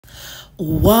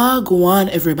Wagwan,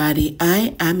 everybody.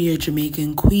 I am your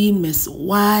Jamaican queen, Miss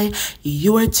Y.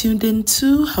 You are tuned in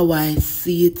to How I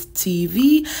See It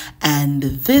TV, and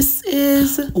this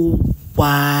is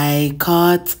Why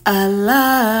Caught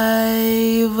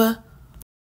Alive.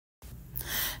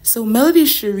 So Melody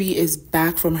Shari is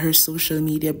back from her social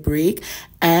media break,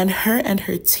 and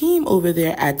her team over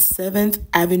there at 7th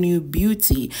Avenue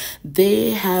Beauty,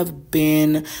 they have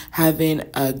been having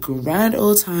a grand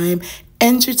old time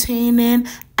entertaining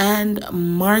and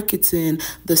marketing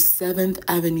the 7th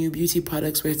Avenue Beauty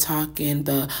products. We're talking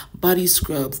the body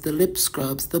scrubs, the lip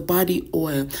scrubs, the body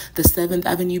oil, the 7th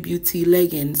Avenue Beauty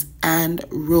leggings and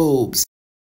robes,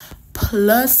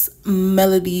 plus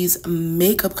Melody's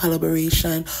makeup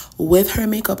collaboration with her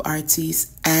makeup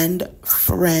artist and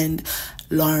friend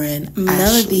Lauren.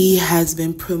 Melody has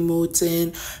been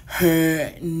promoting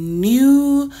her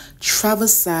new travel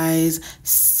size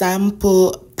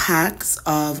sample packs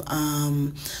of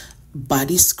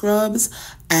body scrubs.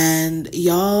 And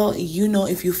y'all, you know,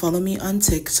 if you follow me on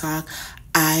TikTok,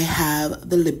 I have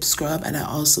the lip scrub and I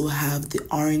also have the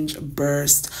orange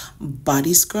burst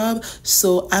body scrub.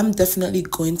 So I'm definitely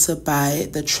going to buy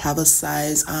the travel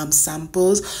size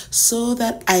samples so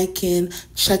that I can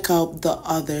check out the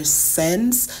other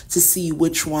scents to see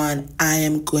which one I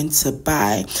am going to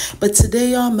buy. But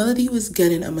today, y'all, Melody was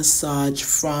getting a massage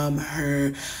from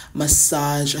her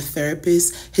massage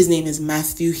therapist. His name is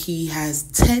Matthew. He has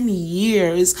 10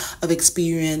 years of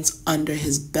experience under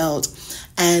his belt.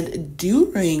 And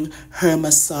during her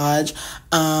massage,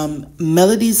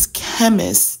 Melody's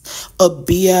chemist,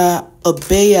 Obeya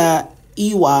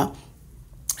Iwa,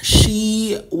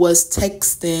 she was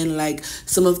texting like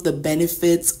some of the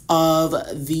benefits of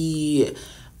the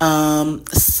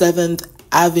 7th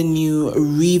Avenue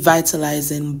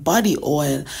revitalizing body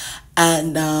oil.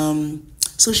 And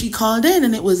so she called in,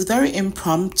 and it was very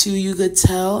impromptu, you could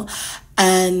tell.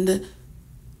 And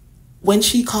when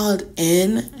she called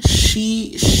in,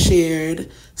 she shared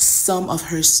some of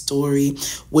her story,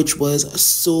 which was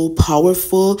so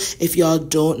powerful. If y'all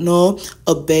don't know,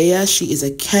 Obeya, she is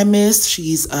a chemist,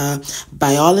 she's a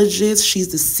biologist,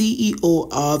 she's the CEO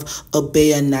of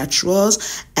Obeya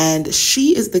Naturals, and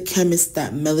she is the chemist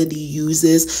that Melody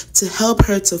uses to help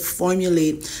her to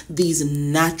formulate these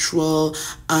natural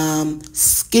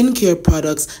skincare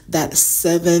products that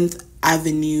 7th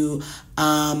Avenue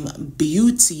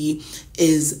Beauty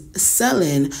is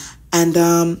selling. And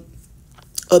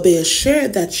Obeya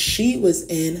shared that she was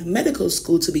in medical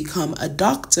school to become a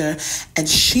doctor, and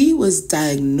she was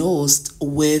diagnosed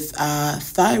with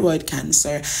thyroid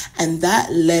cancer, and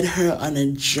that led her on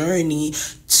a journey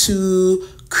to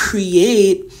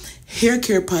create hair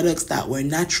care products that were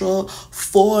natural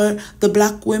for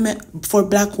black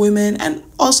women and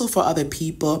also for other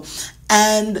people.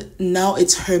 And now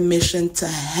it's her mission to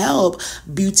help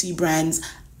beauty brands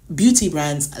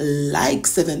like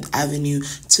 7th Avenue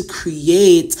to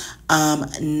create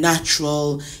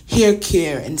natural hair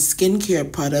care and skincare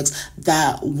products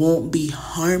that won't be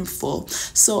harmful.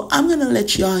 So I'm gonna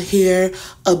let y'all hear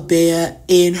Obeya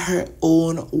in her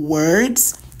own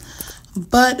words.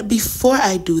 But before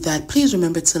I do that, please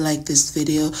remember to like this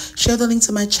video, share the link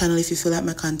to my channel if you feel like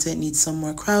my content needs some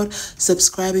more crowd,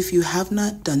 subscribe if you have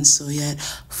not done so yet,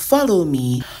 follow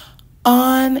me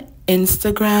on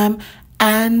Instagram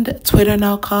and Twitter,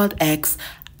 now called X,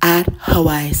 at How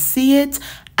I See It,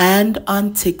 and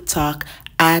on TikTok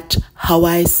at How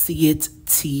I See It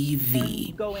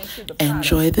TV.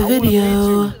 Enjoy the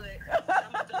video.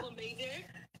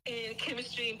 In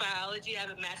chemistry and biology. I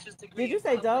have a master's degree. Did you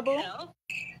say double? Health.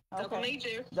 Double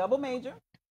major. Double major.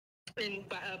 In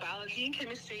biology and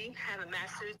chemistry. I have a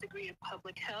master's degree in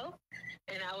public health.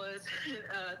 And I was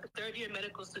a third-year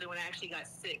medical student when I actually got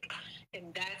sick.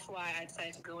 And that's why I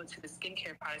decided to go into the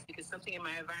skincare products, because something in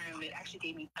my environment actually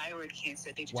gave me thyroid cancer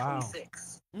at age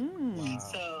 26. Wow.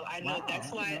 So I know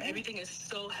that's why everything is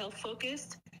so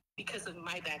health-focused, because of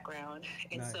my background.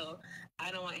 And so I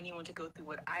don't want anyone to go through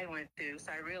what I went through.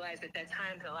 So I realized at that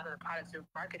time that a lot of the products were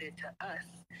marketed to us,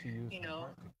 you know,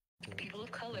 people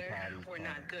of color were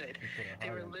not good.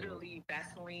 They were literally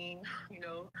Vaseline, you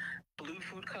know, blue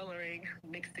food coloring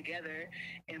mixed together,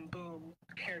 and boom,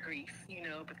 hair grease, you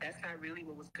know, but that's not really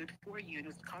what was good for you. And it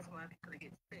was causing a lot of people to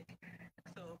get sick.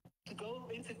 So go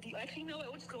into deep. Actually, you know what?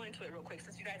 We'll just go into it real quick.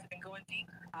 Since you guys have been going deep,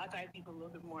 I'll dive deep a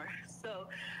little bit more. So,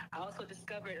 I also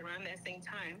discovered around that same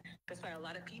time, that's why a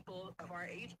lot of people of our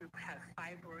age group have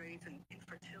fibroids and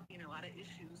infertility and a lot of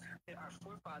issues that our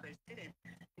forefathers didn't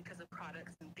because of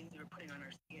products and things we were putting on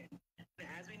our skin. And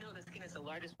as we know, the skin is the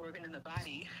largest organ in the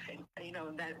body, and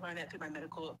that learned that through my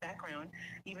medical background,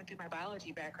 even through my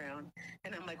biology background.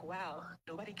 And I'm like, wow,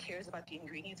 nobody cares about the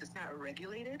ingredients. It's not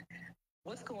regulated.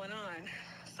 What's going on?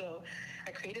 So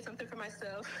I created something for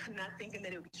myself, not thinking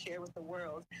that it would be shared with the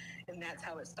world. And that's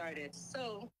how it started.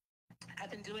 So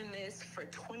I've been doing this for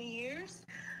 20 years.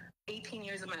 18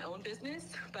 years of my own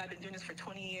business, but I've been doing this for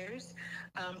 20 years.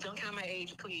 Don't count my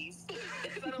age, please.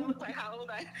 Because I don't look like how old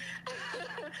I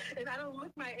and I don't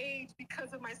look my age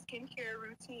because of my skincare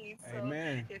routine. So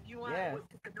Amen. if you want to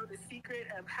know the secret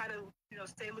of how to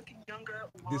stay looking younger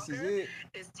longer, this is it.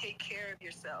 Is take care of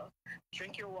yourself.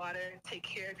 Drink your water, take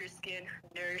care of your skin,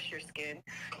 nourish your skin.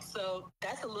 So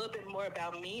that's a little bit more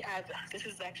about me. This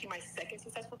is actually my second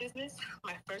successful business.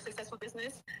 My first successful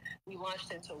business, we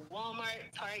launched into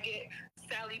Walmart, Target,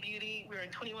 Sally Beauty. We're in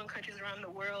 21 countries around the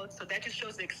world. So that just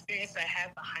shows the experience I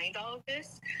have behind all of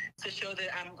this, to show that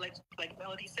I'm, like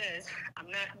Melody says, I'm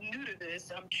not new to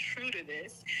this, I'm true to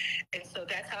this. And so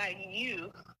that's how I knew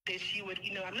that she would,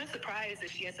 I'm not surprised that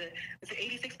she has an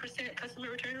 86% customer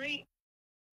return rate.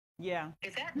 Yeah.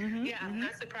 Is that? Yeah, I'm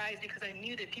not surprised, because I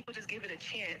knew that people just give it a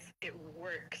chance. It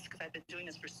works, because I've been doing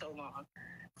this for so long.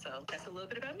 So that's a little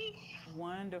bit about me.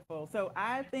 Wonderful. So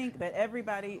I think that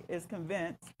everybody is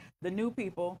convinced, the new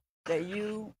people, that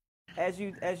you, as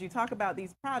you talk about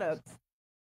these products,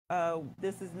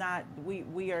 this is not,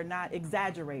 we are not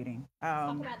exaggerating.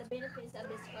 Talk about the benefits of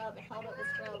this scrub and hold up the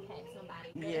scrub pack,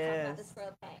 somebody. Yes. Talk about the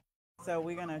scrub pack. So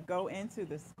we're going to go into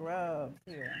the scrubs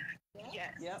here.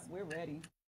 Yes. Yep, we're ready.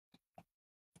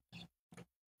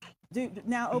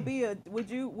 Now, Obia,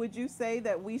 would you say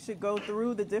that we should go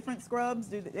through the different scrubs?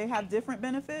 Do they have different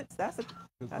benefits? That's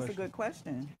a good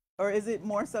question. Or is it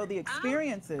more so the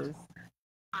experiences?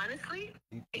 Honestly,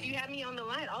 if you have me on the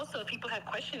line, also people have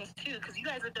questions too, because you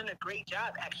guys have done a great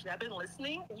job. Actually, I've been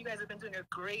listening, and you guys have been doing a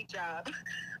great job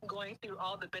going through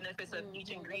all the benefits of each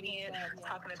ingredient,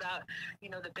 talking about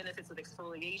the benefits of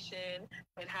exfoliation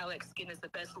and how skin is the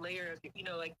best layer of the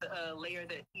layer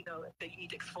that that you need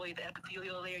to exfoliate, the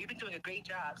epithelial layer. You've been doing a great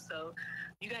job. So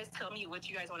you guys tell me what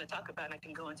you guys want to talk about, and I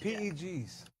can go into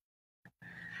PEGs.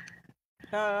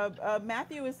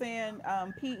 Matthew is saying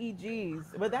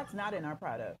PEGs, but that's not in our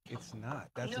product. It's not.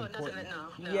 That's no, important.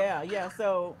 No. Yeah.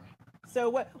 So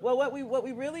what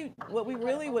we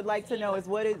really would like to know is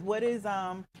would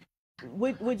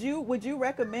you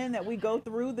recommend that we go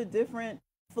through the different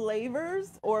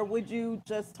flavors, or would you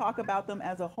just talk about them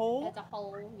as a whole? As a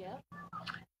whole, yeah.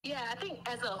 Yeah, I think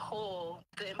as a whole,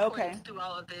 the importance through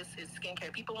all of this is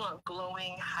skincare. People want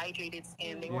glowing, hydrated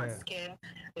skin. They want skin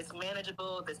that's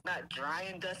manageable, that's not dry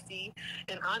and dusty.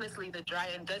 And honestly, the dry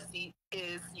and dusty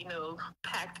is,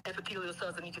 packed epithelial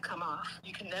cells that need to come off.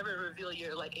 You can never reveal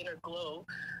your inner glow,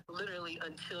 literally,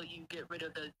 until you get rid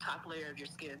of the top layer of your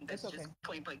skin. That's just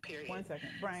point blank, period. 1 second,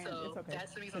 Brian. So it's okay.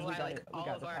 that's the reason why all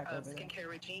of our skincare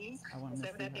regimes,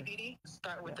 7 Happy Beauty,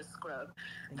 start with the scrub,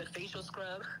 the facial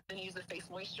scrub, then use the face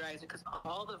moisturizer, because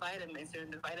all the vitamins are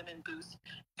in the vitamin boost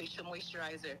facial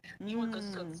moisturizer. You want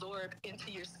those to absorb into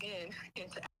your skin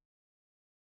and to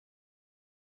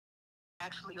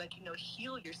actually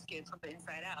heal your skin from the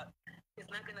inside out.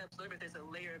 It's not going to absorb if there's a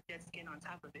layer of dead skin on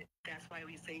top of it. That's why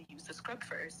we say use the scrub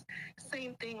first.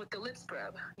 Same thing with the lip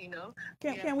scrub.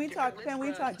 Can we talk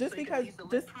just so because use the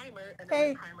just lip primer, and the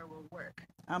lip primer will work.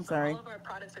 I'm sorry. All of our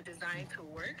products are designed to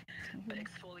work, but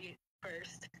exfoliate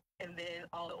first, and then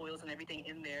all the oils and everything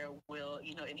in there will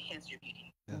enhance your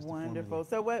beauty. Wonderful.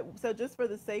 So just for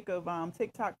the sake of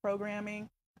TikTok programming,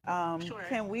 Sure.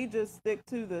 Can we just stick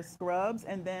to the scrubs,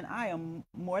 and then I am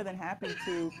more than happy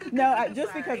to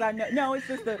because I know it's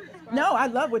just I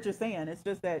love what you're saying. It's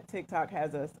just that TikTok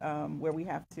has us where we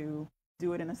have to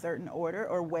do it in a certain order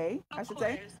or way, I should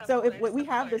say. So if we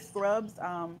have the scrubs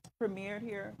premiered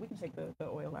here, we can take the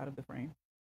oil out of the frame.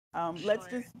 Let's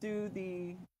just do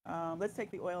the let's take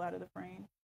the oil out of the frame.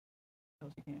 Oh,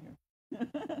 she can't hear.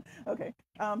 Okay.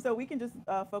 So we can just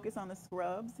focus on the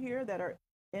scrubs here that are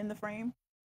in the frame.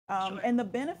 And the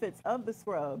benefits of the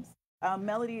scrubs.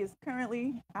 Melody is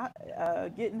currently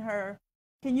getting her.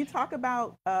 Can you talk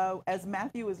about as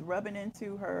Matthew is rubbing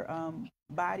into her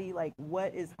body,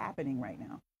 what is happening right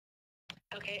now?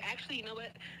 Okay, actually, you know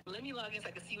what? Let me log in so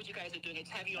I can see what you guys are doing. It's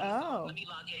have you on the phone. Let me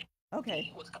log in. Okay.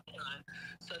 See what's going on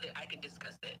so that I can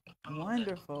discuss it.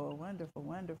 Wonderful.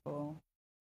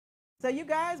 So you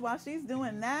guys, while she's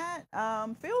doing that,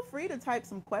 feel free to type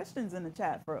some questions in the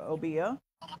chat for Obia.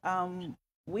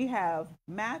 We have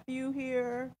Matthew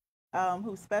here,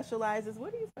 who specializes.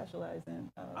 What do you specialize in?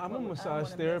 I'm a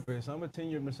massage therapist. I'm a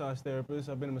tenured massage therapist.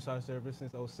 I've been a massage therapist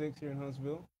since '06 here in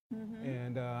Huntsville.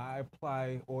 And I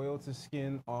apply oil to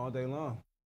skin all day long.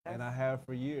 And I have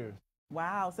for years.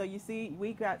 Wow. So you see,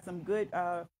 we got some good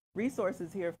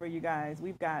resources here for you guys.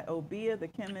 We've got Obia, the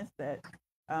chemist that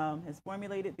has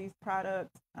formulated these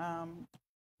products.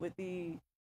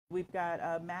 We've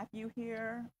got Matthew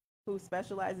here, who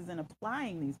specializes in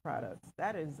applying these products.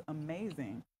 That is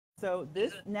amazing. So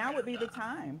this now would be the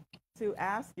time to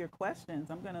ask your questions.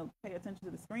 I'm going to pay attention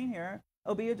to the screen here.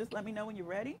 Obia, just let me know when you're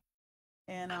ready.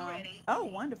 And I'm ready. Oh,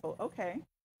 wonderful. Okay.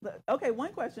 Okay,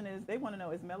 one question is they want to know,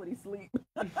 is Melody asleep?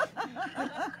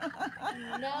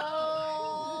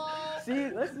 No.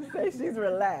 Let's just say she's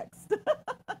relaxed.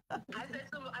 I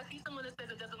see someone that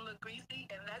says it doesn't look greasy,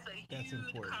 and that's a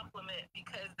huge compliment,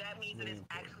 because that means that it's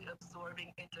actually absorbing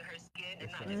into her skin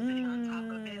and not just sitting on top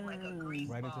of it like a grease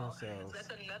ball. Into her cells. So that's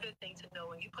another thing to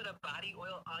know. When you put a body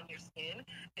oil on your skin,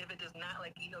 if it does not,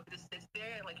 if it just sits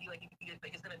there and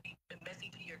it's gonna be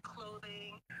messy to your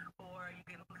clothing, or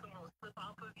someone will slip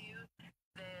off of you,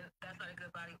 then that's not a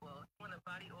good body oil. You want a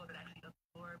body oil that actually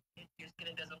absorbs into your skin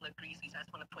and doesn't look greasy. So I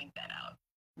just want to point that out.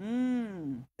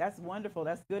 That's wonderful.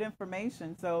 That's good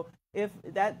information. So if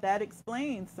that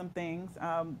explains some things,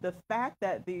 the fact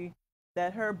that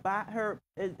her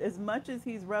as much as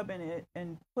he's rubbing it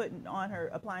and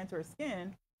applying to her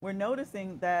skin, we're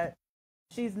noticing that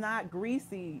she's not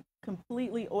greasy,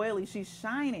 completely oily. She's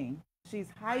shining. She's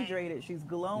hydrated. She's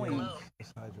glowing.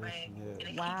 It's hydration. Right. Yeah.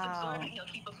 And Wow. He'll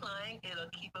keep applying.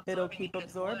 It'll keep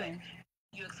absorbing.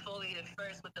 You exfoliated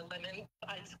first with the lemon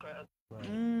body scrub. Right.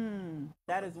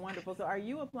 That is wonderful. So are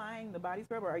you applying the body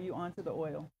scrub, or are you onto the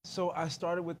oil? So I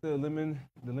started with the lemon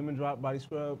drop body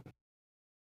scrub.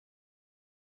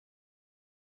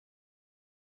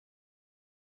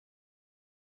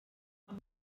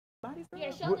 Body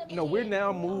scrub? Yeah, we're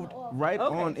now moved right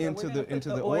on into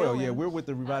the oil. Yeah, we're with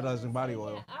the revitalizing body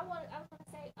oil. Yeah, I was gonna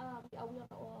say, are we on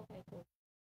the oil? Okay, cool.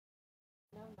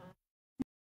 Never mind.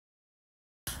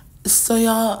 So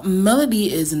y'all,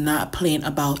 Melody is not playing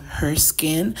about her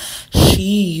skin.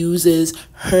 She uses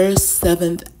her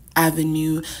 7th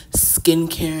Avenue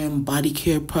skincare and body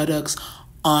care products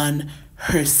on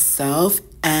herself,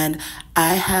 and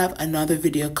I have another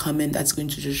video coming that's going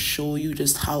to just show you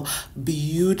just how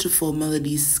beautiful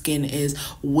Melody's skin is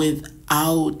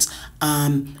without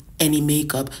any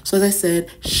makeup. So as I said,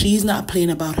 she's not playing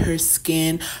about her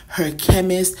skin. Her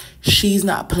chemist, she's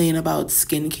not playing about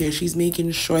skincare. She's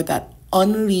making sure that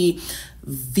only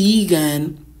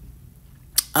vegan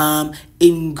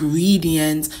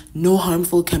ingredients, no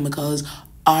harmful chemicals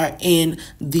are in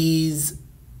these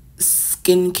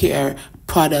skincare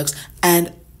products.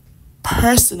 And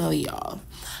personally, y'all,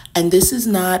 and this is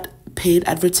not paid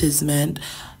advertisement,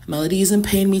 Melody isn't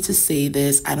paying me to say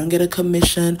this. I don't get a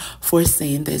commission for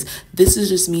saying this. This is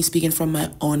just me speaking from my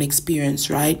own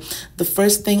experience, right? The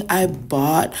first thing I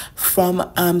bought from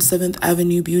 7th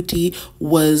Avenue Beauty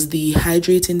was the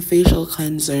hydrating facial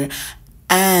cleanser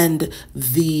and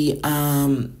the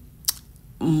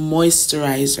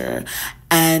moisturizer,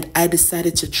 and I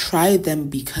decided to try them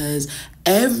because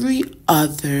every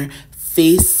other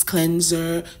face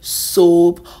cleanser,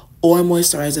 soap, or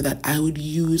moisturizer that I would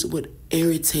use would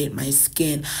irritate my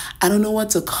skin. I don't know what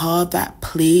to call that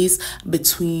place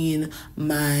between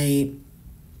my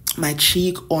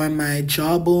cheek or my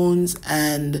jawbones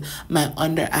and my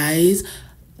under eyes.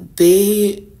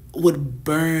 They would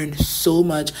burn so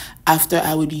much after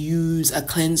I would use a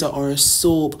cleanser or a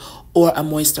soap or a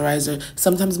moisturizer.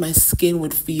 Sometimes my skin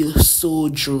would feel so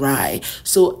dry.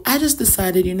 So I just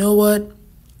decided, you know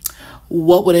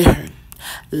what would it hurt?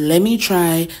 Let me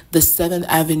try the 7th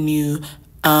Avenue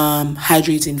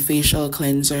hydrating facial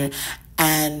cleanser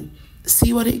and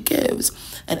see what it gives.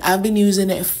 And I've been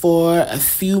using it for a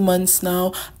few months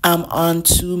now. I'm on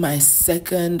to my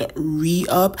second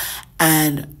re-up,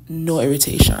 and no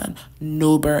irritation,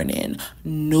 no burning,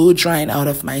 no drying out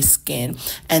of my skin.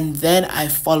 And then I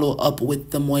follow up with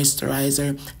the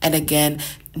moisturizer, and again,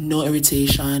 no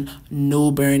irritation, no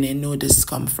burning, no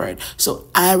discomfort. So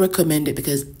I recommend it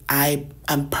because I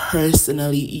am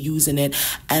personally using it.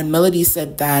 And Melody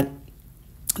said that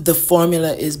the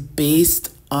formula is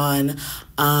based on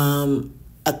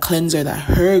a cleanser that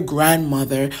her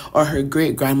grandmother or her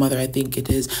great grandmother, I think it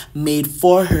is, made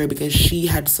for her because she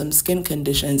had some skin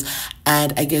conditions.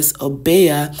 And I guess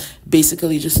Obia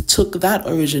basically just took that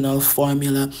original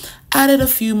formula, added a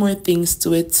few more things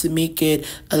to it to make it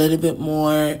a little bit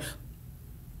more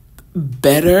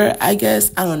better, I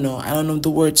guess. I don't know the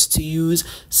words to use,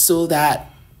 so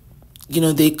that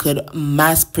they could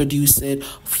mass produce it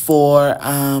for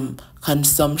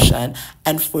consumption.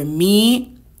 And for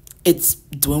me, it's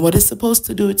doing what it's supposed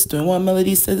to do. It's doing what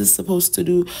Melody says it's supposed to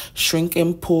do.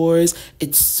 Shrinking pores,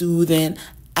 it's soothing,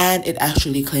 and it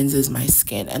actually cleanses my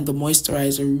skin. And the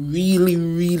moisturizer really,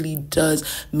 really does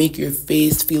make your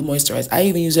face feel moisturized. I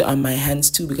even use it on my hands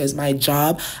too, because my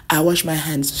job, I wash my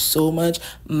hands so much,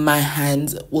 my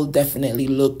hands will definitely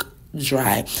look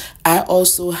dry. I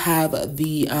also have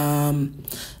the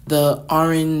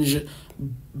orange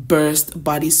burst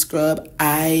body scrub.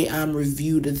 I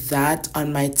reviewed that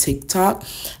on my TikTok.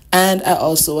 And I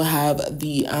also have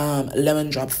the lemon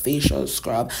drop facial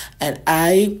scrub, and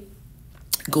I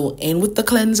go in with the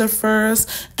cleanser first,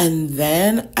 and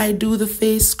then I do the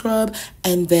face scrub,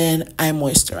 and then I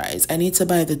moisturize. I need to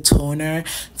buy the toner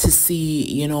to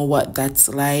see what that's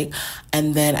like,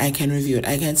 and then I can review it.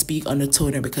 I can't speak on the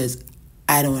toner because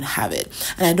I don't have it.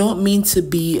 And I don't mean to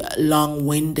be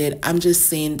long-winded. I'm just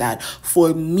saying that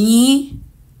for me,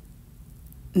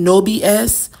 no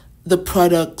BS, the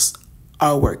products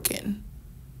are working.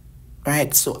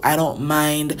 Right? So I don't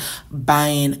mind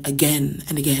buying again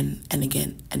and again and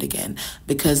again and again,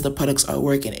 because the products are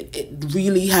working. It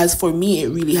really has, for me, it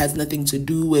really has nothing to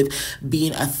do with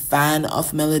being a fan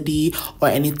of Melody or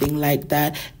anything like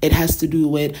that. It has to do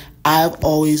with, I've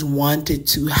always wanted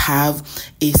to have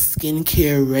a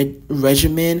skincare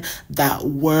regimen that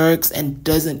works and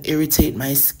doesn't irritate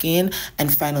my skin.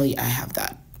 And finally, I have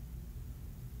that.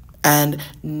 And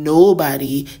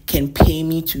nobody can pay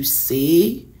me to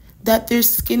say that their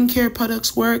skincare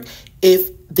products work if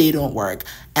they don't work.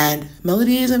 And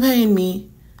Melody isn't paying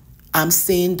me. I'm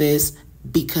saying this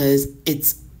because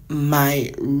it's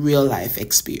my real life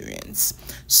experience.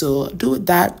 So do with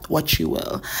that what you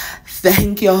will.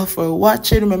 Thank y'all for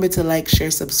watching. Remember to like, share,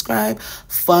 subscribe,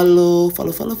 follow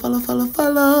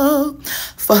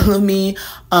me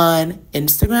on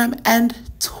Instagram and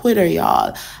Twitter,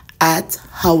 y'all, at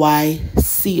how I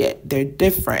see it. They're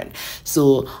different.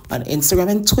 So on Instagram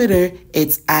and Twitter,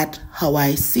 it's at how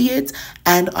I see it.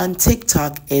 And on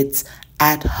TikTok, it's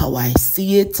at how I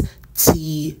see it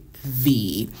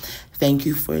TV. Thank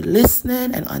you for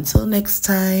listening. And until next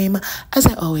time, as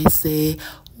I always say,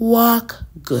 walk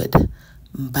good.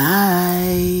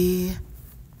 Bye.